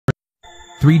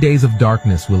3 days of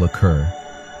darkness will occur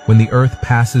when the Earth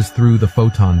passes through the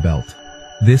photon belt.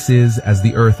 This is as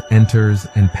the Earth enters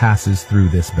and passes through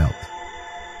this belt.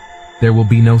 There will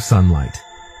be no sunlight,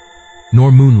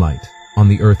 nor moonlight on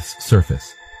the Earth's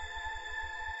surface.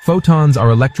 Photons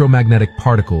are electromagnetic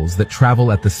particles that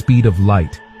travel at the speed of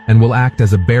light and will act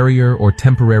as a barrier or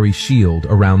temporary shield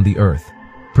around the Earth,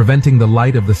 preventing the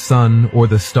light of the sun or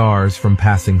the stars from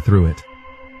passing through it.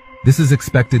 This is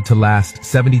expected to last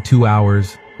 72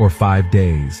 hours or 5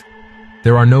 days.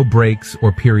 There are no breaks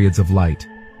or periods of light.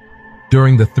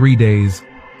 During the 3 days,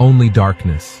 only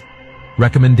darkness.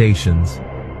 Recommendations: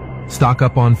 stock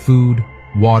up on food,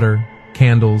 water,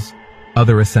 candles,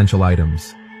 other essential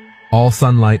items. All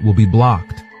sunlight will be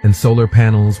blocked and solar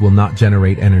panels will not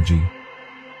generate energy.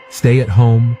 Stay at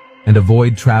home and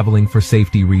avoid traveling for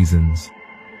safety reasons.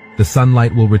 The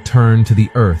sunlight will return to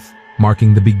the Earth,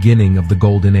 marking the beginning of the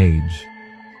Golden Age.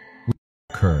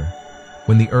 Occur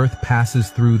when the Earth passes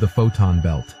through the photon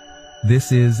belt.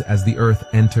 This is as the Earth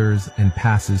enters and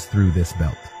passes through this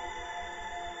belt.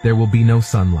 There will be no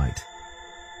sunlight,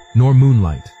 nor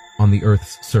moonlight on the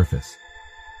Earth's surface.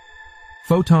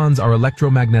 Photons are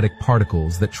electromagnetic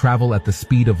particles that travel at the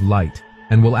speed of light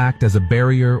and will act as a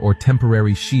barrier or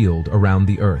temporary shield around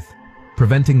the Earth,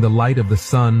 preventing the light of the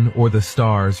sun or the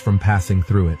stars from passing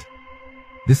through it.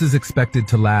 This is expected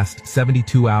to last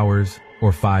 72 hours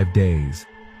or 5 days.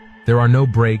 There are no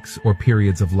breaks or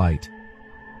periods of light.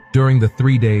 During the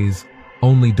 3 days,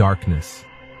 only darkness.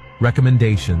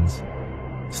 Recommendations: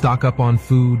 stock up on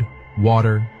food,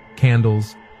 water,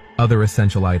 candles, other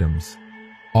essential items.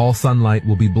 All sunlight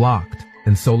will be blocked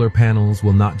and solar panels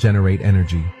will not generate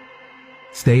energy.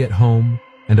 Stay at home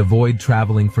and avoid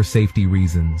traveling for safety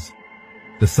reasons.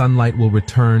 The sunlight will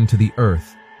return to the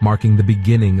Earth, marking the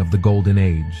beginning of the Golden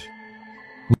Age.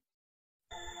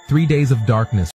 3 days of darkness